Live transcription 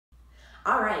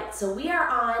All right, so we are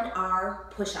on our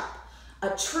push-up,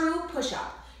 a true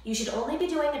push-up. You should only be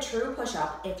doing a true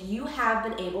push-up if you have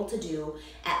been able to do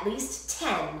at least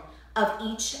 10 of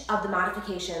each of the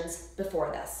modifications before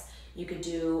this. You could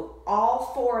do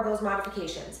all 4 of those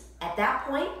modifications. At that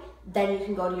point, then you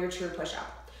can go to your true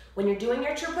push-up. When you're doing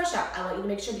your true push-up, I want you to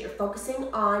make sure that you're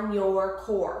focusing on your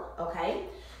core, okay?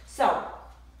 So,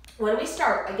 when we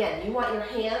start, again, you want your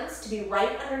hands to be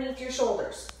right underneath your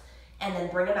shoulders and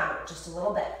then bring them out just a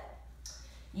little bit.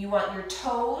 You want your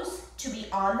toes to be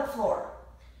on the floor.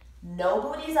 No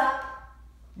booties up,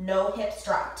 no hips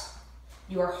dropped.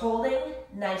 You are holding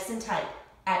nice and tight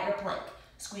at your plank,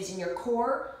 squeezing your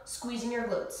core, squeezing your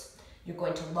glutes. You're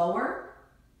going to lower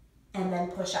and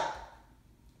then push up.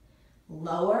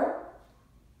 Lower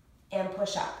and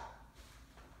push up.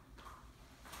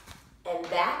 And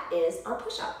that is our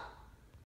push-up.